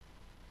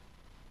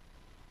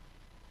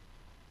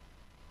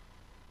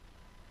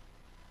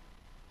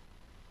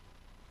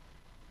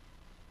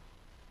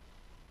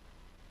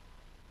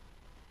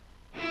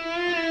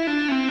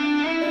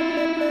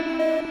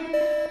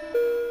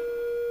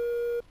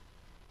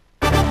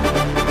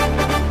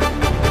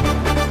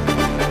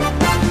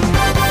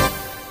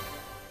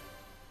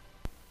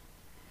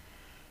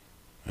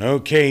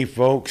Okay,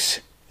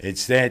 folks,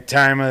 it's that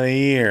time of the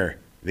year.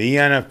 The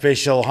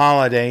unofficial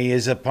holiday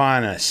is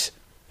upon us.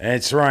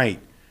 That's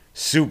right,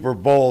 Super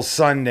Bowl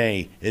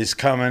Sunday is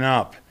coming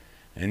up.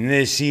 And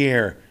this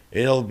year,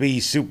 it'll be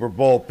Super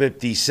Bowl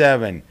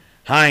 57,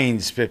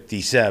 Heinz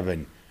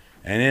 57.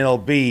 And it'll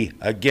be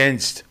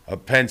against a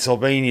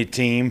Pennsylvania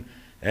team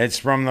that's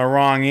from the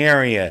wrong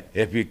area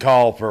if you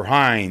call for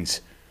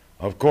Heinz.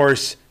 Of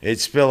course,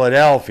 it's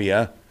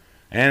Philadelphia.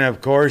 And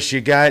of course,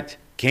 you got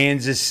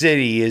Kansas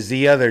City is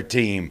the other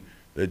team.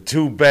 The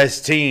two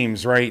best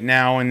teams right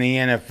now in the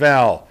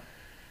NFL.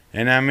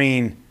 And I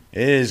mean,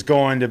 it is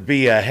going to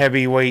be a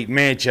heavyweight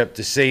matchup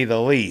to say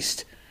the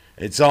least.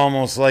 It's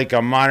almost like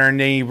a modern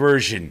day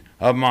version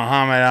of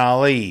Muhammad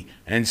Ali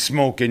and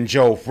Smokin'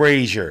 Joe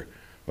Frazier.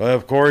 But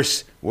of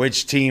course,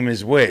 which team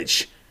is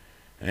which?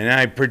 And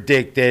I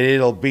predict that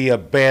it'll be a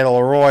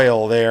battle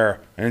royal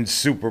there on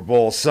Super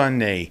Bowl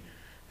Sunday.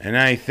 And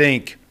I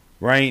think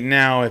right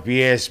now, if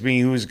you ask me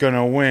who's going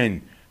to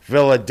win,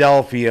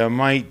 Philadelphia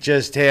might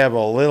just have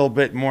a little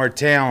bit more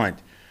talent.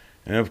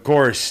 And of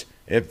course,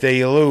 if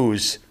they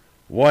lose,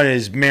 what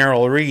is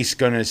Merrill Reese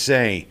going to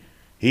say?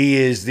 He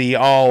is the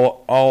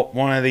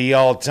one of the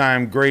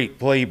all-time great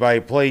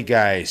play-by-play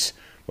guys.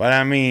 But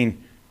I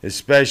mean,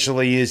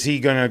 especially is he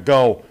going to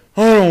go,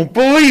 I don't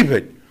believe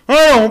it.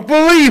 I don't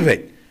believe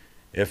it.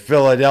 If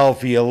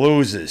Philadelphia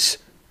loses.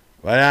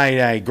 But I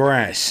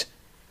digress.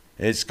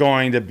 It's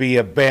going to be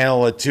a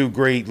battle of two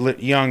great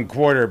young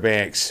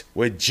quarterbacks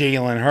with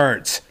Jalen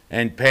Hurts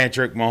and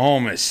Patrick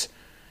Mahomes.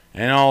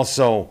 And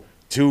also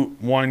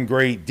one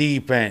great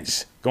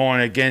defense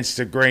going against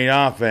a great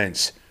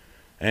offense.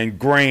 And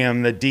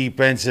Graham, the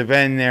defensive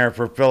end there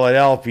for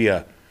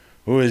Philadelphia,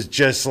 who is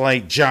just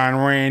like John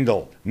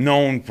Randall,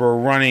 known for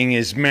running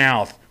his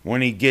mouth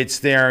when he gets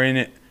there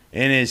in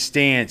his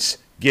stance,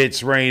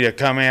 gets ready to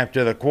come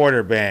after the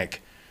quarterback.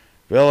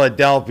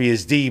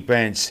 Philadelphia's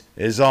defense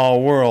is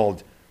all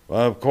world.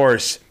 Well, of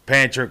course,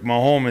 Patrick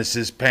Mahomes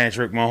is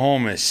Patrick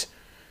Mahomes.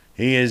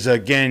 He is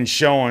again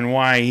showing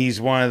why he's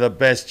one of the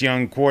best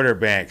young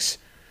quarterbacks.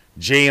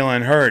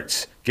 Jalen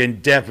Hurts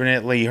can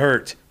definitely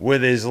hurt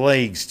with his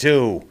legs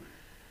too.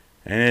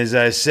 And as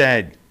I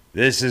said,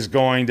 this is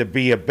going to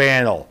be a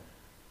battle.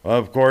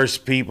 Of course,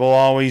 people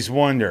always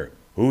wonder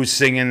who's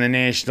singing the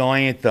national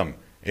anthem.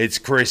 It's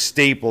Chris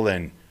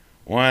Stapleton,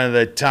 one of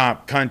the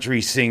top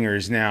country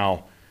singers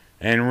now.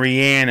 And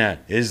Rihanna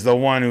is the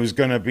one who's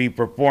going to be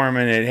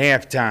performing at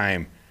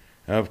halftime.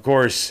 Of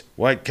course,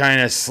 what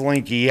kind of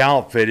slinky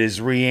outfit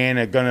is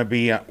Rihanna going to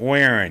be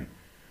wearing?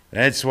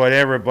 That's what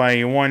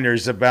everybody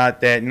wonders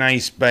about that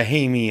nice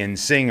Bahamian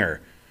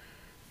singer.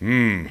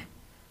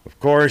 Of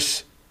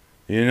course,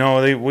 you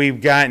know,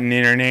 we've gotten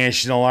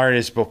international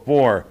artists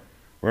before.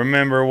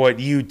 Remember what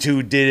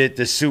U2 did at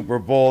the Super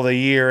Bowl the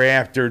year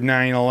after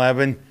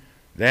 9/11?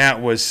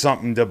 That was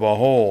something to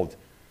behold.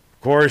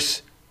 Of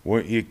course,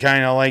 you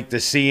kind of like to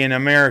see an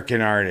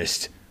American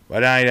artist,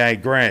 but I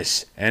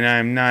digress, and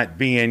I'm not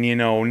being,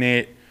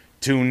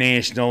 too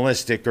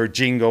nationalistic or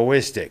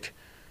jingoistic.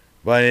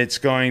 But it's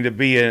going to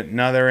be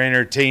another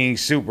entertaining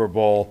Super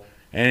Bowl,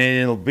 and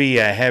it'll be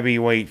a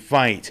heavyweight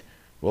fight.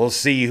 We'll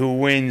see who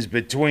wins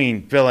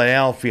between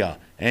Philadelphia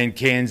and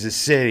Kansas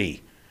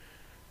City.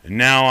 And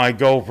now I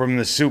go from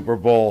the Super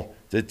Bowl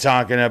to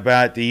talking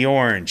about the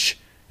Orange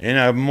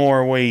in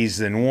more ways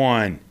than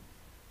one.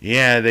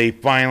 Yeah, they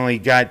finally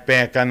got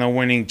back on the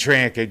winning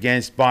track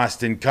against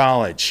Boston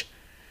College.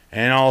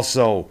 And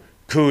also,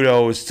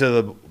 kudos to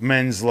the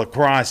men's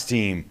lacrosse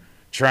team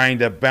trying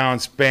to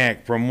bounce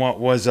back from what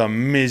was a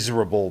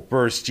miserable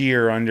first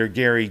year under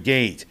Gary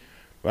Gait,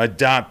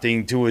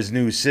 adopting to his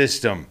new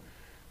system.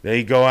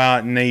 They go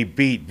out and they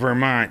beat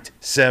Vermont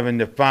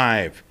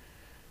 7-5.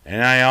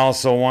 And I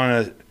also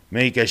want to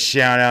make a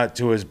shout out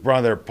to his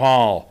brother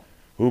Paul,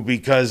 who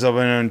because of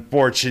an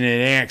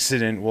unfortunate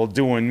accident while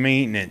doing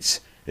maintenance,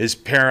 is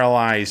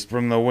paralyzed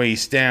from the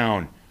waist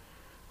down.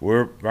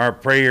 Our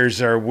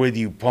prayers are with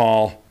you,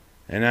 Paul.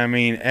 And I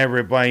mean,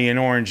 everybody in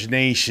Orange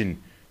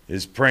Nation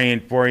is praying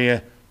for you,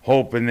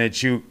 hoping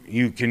that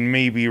you can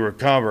maybe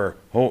recover.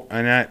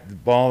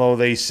 Although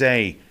they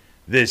say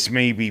this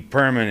may be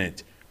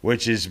permanent,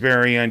 which is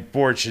very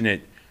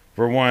unfortunate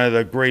for one of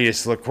the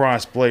greatest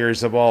lacrosse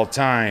players of all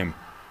time.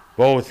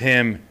 Both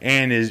him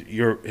and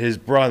his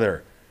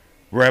brother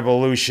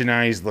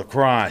revolutionized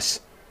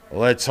lacrosse.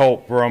 Let's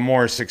hope for a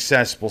more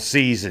successful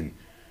season.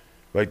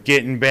 But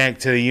getting back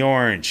to the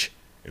Orange,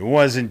 it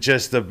wasn't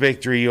just the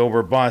victory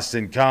over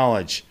Boston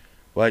College,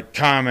 but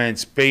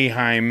comments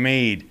Boeheim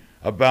made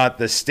about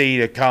the state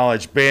of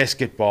college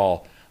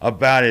basketball,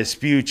 about his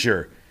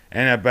future,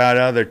 and about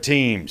other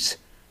teams.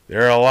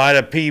 There are a lot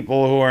of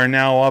people who are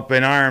now up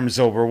in arms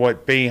over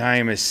what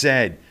Boeheim has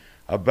said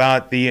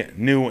about the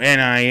new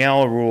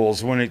NIL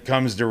rules when it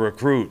comes to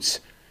recruits.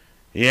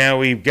 Yeah,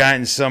 we've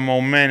gotten some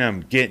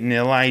momentum getting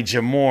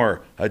Elijah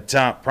Moore, a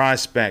top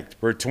prospect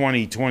for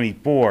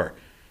 2024.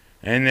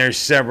 And there's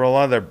several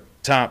other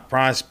top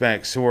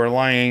prospects who are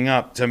lining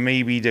up to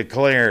maybe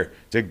declare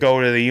to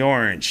go to the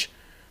Orange.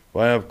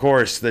 But of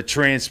course, the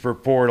transfer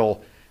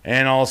portal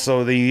and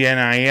also the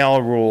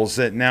NIL rules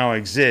that now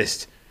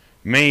exist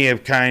may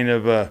have kind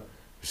of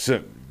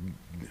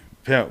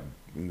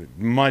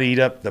muddied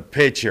up the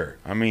picture.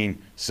 I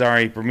mean,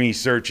 sorry for me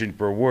searching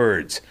for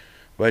words.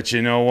 But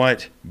you know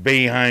what?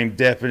 Boeheim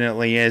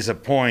definitely has a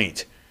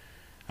point.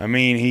 I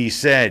mean, he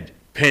said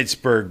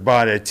Pittsburgh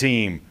bought a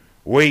team.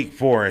 Wake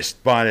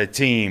Forest bought a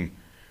team.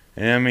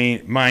 And I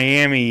mean,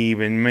 Miami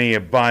even may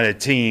have bought a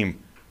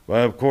team.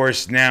 But of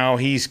course, now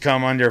he's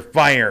come under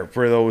fire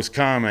for those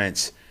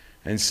comments.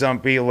 And some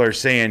people are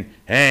saying,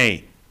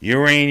 hey, you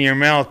ran your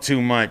mouth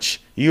too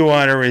much. You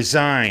ought to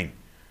resign.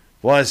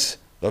 Plus,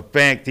 the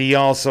fact he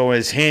also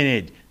has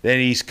hinted that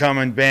he's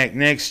coming back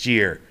next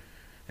year.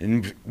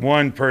 And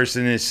one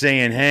person is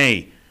saying,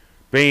 hey,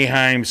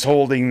 Boeheim's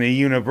holding the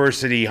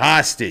university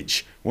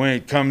hostage when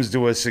it comes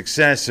to a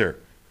successor.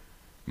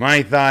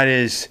 My thought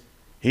is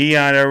he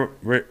ought to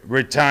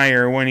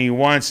retire when he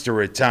wants to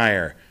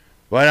retire.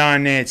 But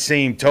on that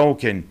same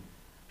token,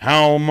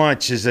 how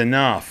much is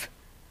enough?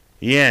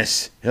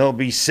 Yes, he'll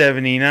be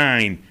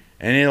 79,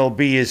 and it'll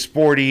be his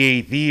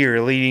 48th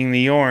year leading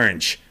the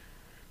Orange.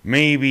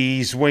 Maybe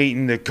he's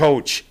waiting to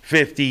coach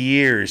 50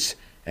 years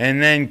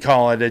and then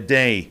call it a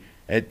day.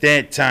 At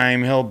that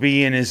time, he'll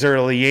be in his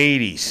early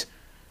 80s.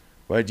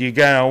 But you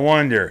gotta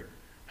wonder,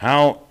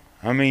 how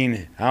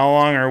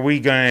long are we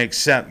gonna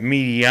accept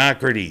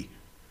mediocrity?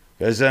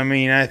 Because,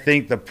 I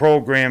think the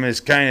program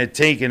has kind of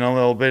taken a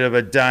little bit of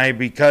a dive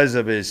because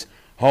of his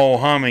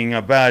ho-humming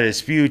about his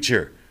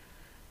future.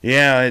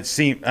 Yeah,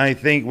 I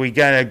think we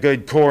got a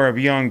good core of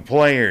young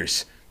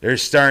players. They're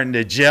starting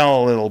to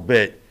gel a little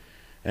bit.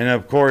 And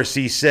of course,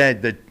 he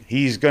said that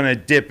he's going to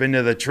dip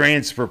into the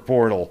transfer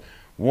portal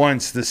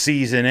once the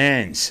season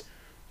ends.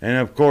 And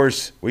of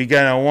course, we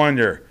got to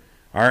wonder,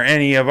 are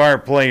any of our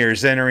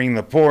players entering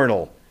the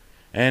portal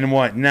and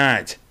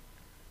whatnot?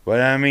 But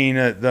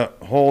the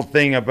whole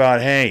thing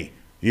about, hey,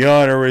 you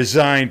ought to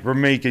resign for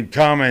making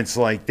comments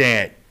like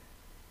that.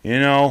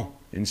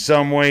 In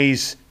some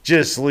ways,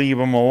 just leave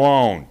him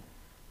alone.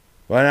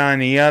 But on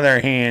the other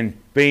hand,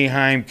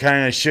 Boeheim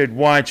kind of should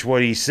watch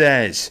what he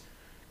says.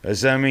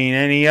 Because,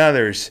 any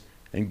others,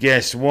 and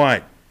guess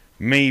what?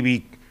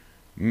 Maybe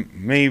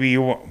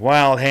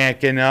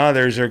Wildhack and the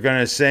others are going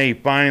to say,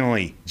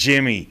 finally,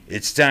 Jimmy,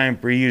 it's time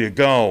for you to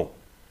go.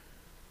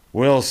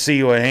 We'll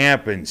see what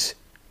happens.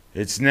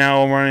 It's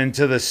now running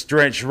to the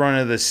stretch run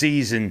of the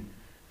season,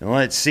 and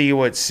let's see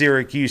what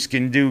Syracuse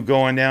can do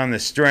going down the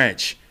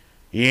stretch.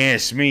 You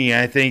ask me,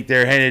 I think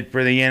they're headed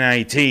for the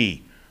NIT,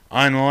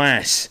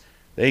 unless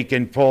they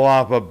can pull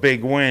off a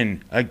big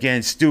win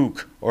against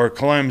Duke or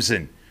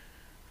Clemson.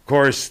 Of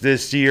course,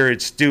 this year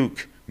it's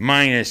Duke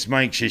minus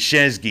Mike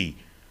Krzyzewski.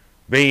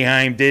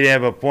 Boeheim did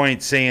have a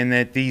point saying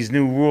that these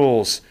new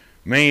rules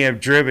may have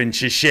driven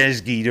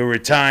Krzyzewski to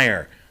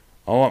retire,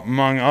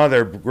 among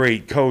other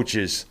great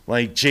coaches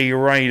like Jay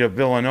Wright of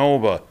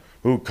Villanova,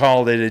 who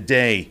called it a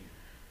day.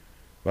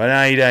 But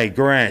I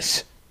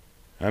digress.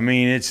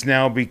 It's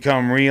now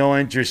become real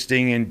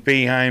interesting, and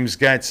Boeheim's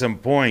got some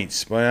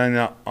points. But on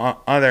the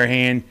other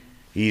hand,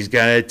 he's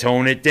got to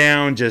tone it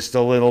down just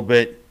a little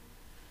bit.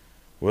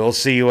 We'll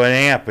see what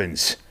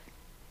happens.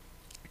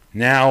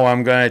 Now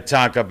I'm going to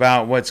talk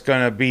about what's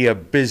going to be a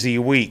busy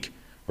week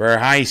for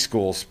high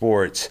school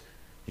sports.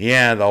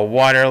 Yeah, the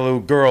Waterloo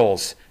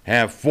girls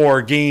have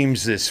 4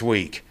 games this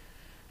week.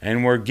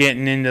 And we're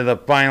getting into the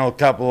final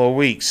couple of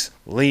weeks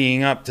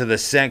leading up to the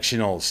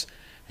sectionals,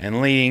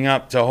 and leading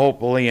up to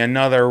hopefully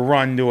another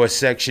run to a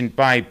Section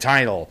 5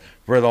 title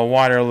for the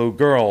Waterloo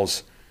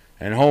girls,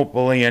 and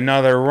hopefully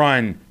another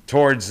run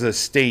towards the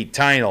state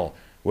title,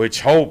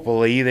 which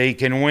hopefully they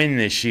can win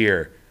this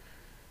year.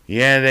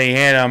 Yeah, they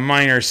had a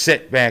minor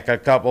setback a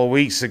couple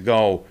weeks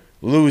ago,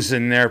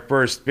 losing their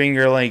first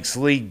Finger Lakes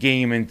League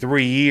game in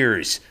 3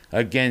 years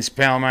against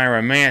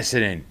Palmyra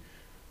Macedon.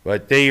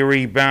 But they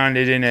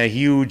rebounded in a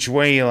huge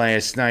way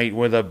last night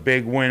with a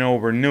big win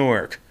over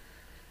Newark.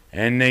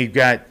 And they've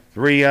got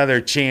 3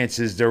 other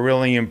chances to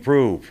really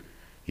improve.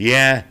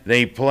 Yeah,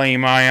 they play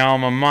my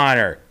alma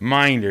mater,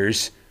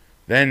 Minders.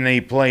 Then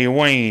they play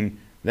Wayne.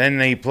 Then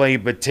they play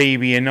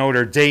Batavia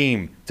Notre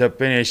Dame to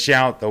finish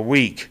out the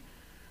week.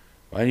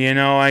 But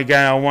I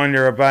gotta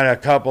wonder about a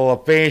couple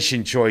of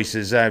fashion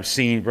choices I've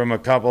seen from a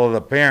couple of the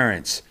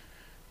parents.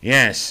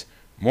 Yes,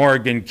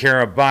 Morgan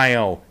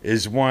Caraballo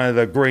is one of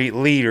the great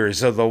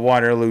leaders of the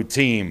Waterloo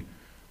team.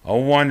 A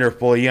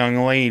wonderful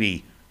young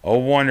lady, a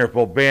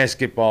wonderful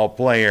basketball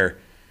player,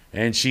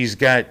 and she's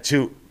got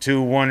two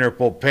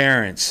wonderful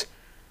parents.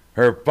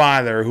 Her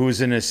father,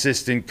 who's an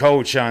assistant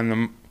coach on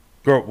the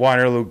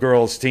Waterloo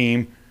girls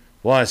team,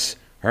 plus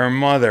her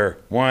mother,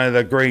 one of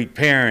the great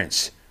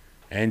parents.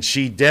 And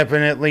she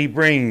definitely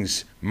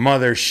brings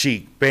mother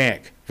chic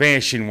back,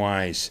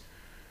 fashion-wise.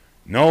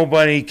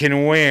 Nobody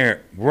can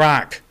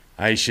rock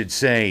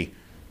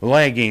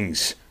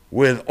leggings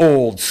with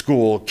old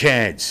school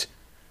kids.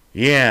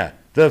 Yeah,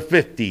 the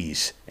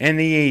 50s and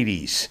the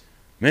 80s.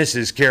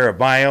 Mrs.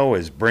 Caraballo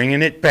is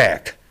bringing it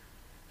back.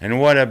 And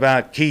what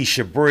about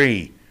Keisha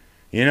Bree?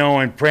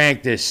 In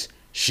practice,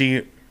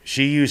 she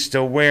used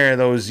to wear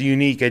those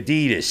unique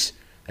Adidas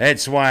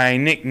That's why I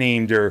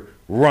nicknamed her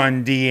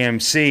Run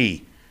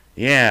DMC.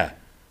 Yeah,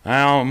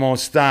 I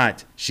almost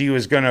thought she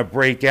was going to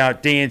break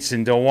out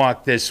dancing to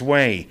Walk This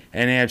Way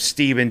and have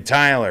Steven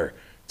Tyler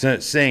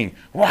to sing,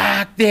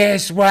 Walk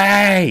This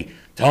Way,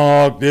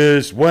 Talk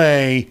This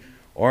Way,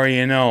 or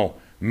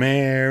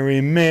Mary,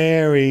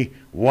 Mary,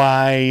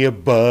 why you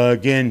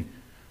bugging?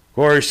 Of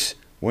course,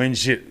 when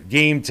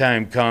game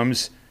time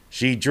comes,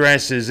 she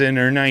dresses in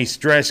her nice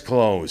dress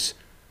clothes.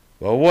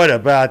 But what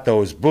about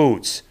those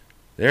boots?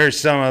 They're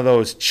some of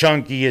those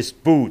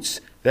chunkiest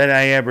boots that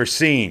I ever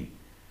seen.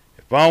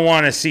 If I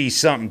want to see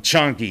something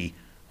chunky,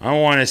 I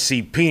want to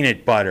see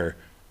peanut butter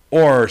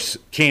or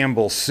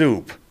Campbell's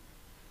soup.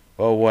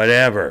 But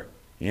whatever,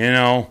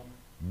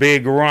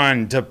 big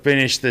run to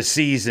finish the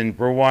season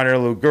for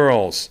Waterloo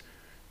girls.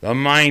 The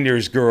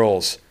Minders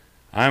girls,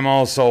 I'm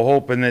also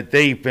hoping that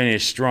they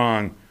finish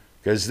strong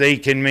because they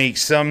can make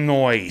some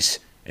noise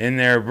in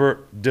their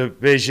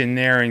division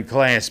there in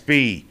Class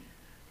B.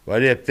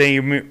 But if they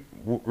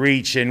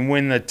reach and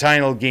win the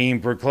title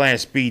game for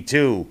Class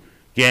B2,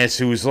 guess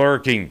who's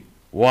lurking?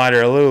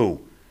 Waterloo.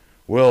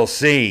 We'll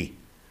see.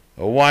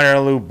 The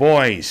Waterloo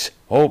boys,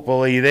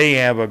 hopefully they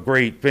have a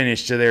great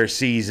finish to their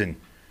season.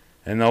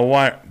 And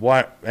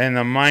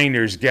the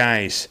Minders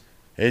guys,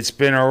 it's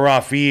been a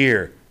rough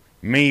year.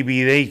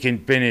 Maybe they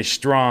can finish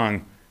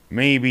strong.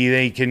 Maybe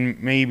they can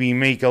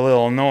make a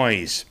little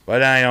noise.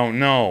 But I don't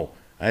know.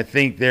 I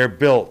think they're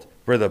built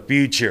for the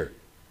future.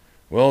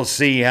 We'll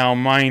see how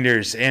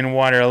Minders and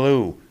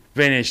Waterloo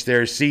finish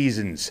their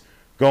seasons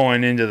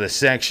going into the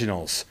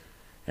sectionals.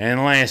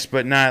 And last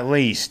but not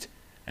least,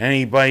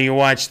 anybody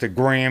watch the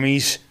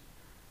Grammys?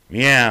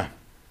 Yeah,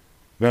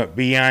 but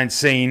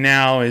Beyonce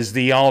now is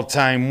the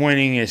all-time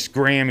winningest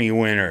Grammy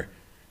winner.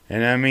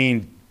 And I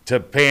mean, to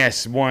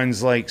pass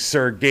ones like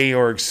Sir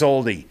Georg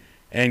Solti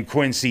and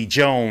Quincy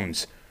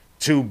Jones,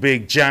 two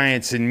big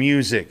giants in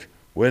music,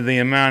 with the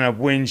amount of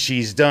wins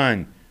she's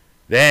done,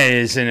 that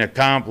is an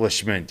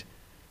accomplishment.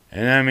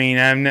 And I mean,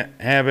 I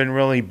haven't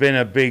really been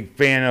a big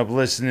fan of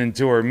listening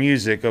to her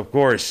music. Of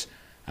course,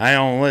 I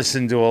don't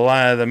listen to a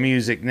lot of the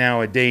music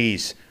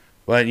nowadays.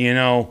 But,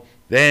 that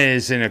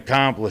is an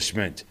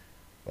accomplishment.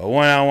 But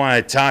what I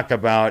want to talk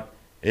about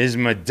is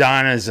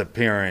Madonna's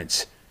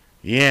appearance.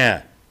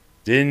 Yeah,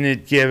 didn't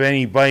it give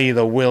anybody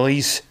the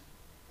willies?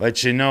 But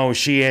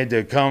she had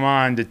to come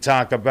on to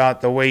talk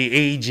about the way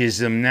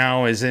ageism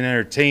now is in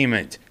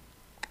entertainment.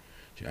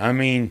 I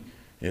mean,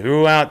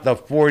 throughout the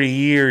 40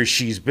 years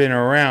she's been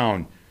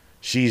around,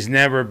 she's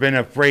never been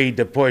afraid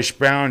to push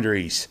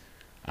boundaries.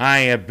 I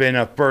have been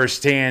a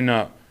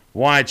first-hand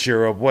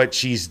watcher of what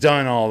she's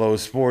done all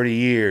those 40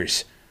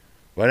 years.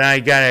 But I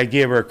gotta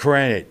give her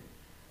credit.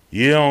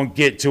 You don't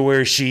get to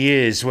where she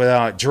is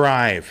without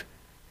drive.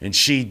 And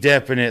she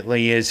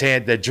definitely has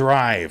had the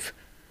drive.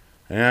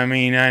 And I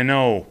mean, I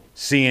know,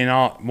 seeing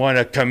what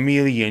a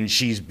chameleon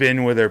she's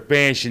been with her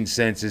fashion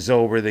senses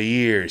over the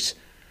years.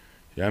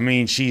 I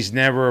mean, she's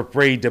never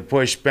afraid to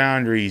push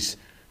boundaries,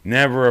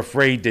 never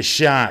afraid to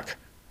shock.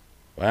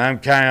 But I'm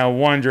kind of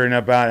wondering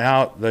about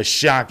how the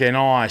shock and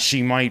awe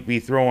she might be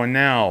throwing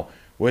now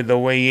with the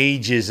way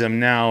ageism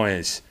now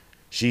is.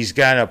 She's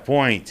got a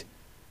point.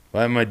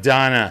 But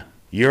Madonna,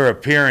 your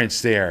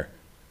appearance there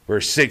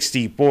for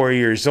 64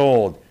 years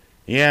old,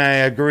 yeah, I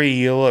agree,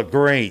 you look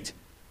great.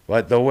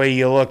 But the way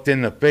you looked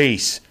in the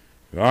face,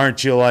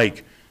 aren't you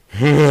like,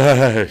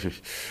 that's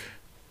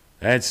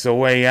the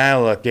way I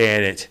look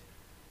at it.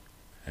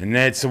 And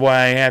that's what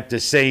I have to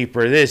say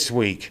for this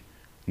week.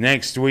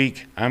 Next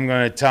week, I'm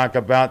going to talk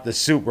about the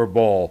Super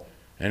Bowl.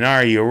 And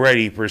are you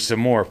ready for some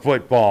more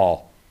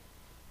football?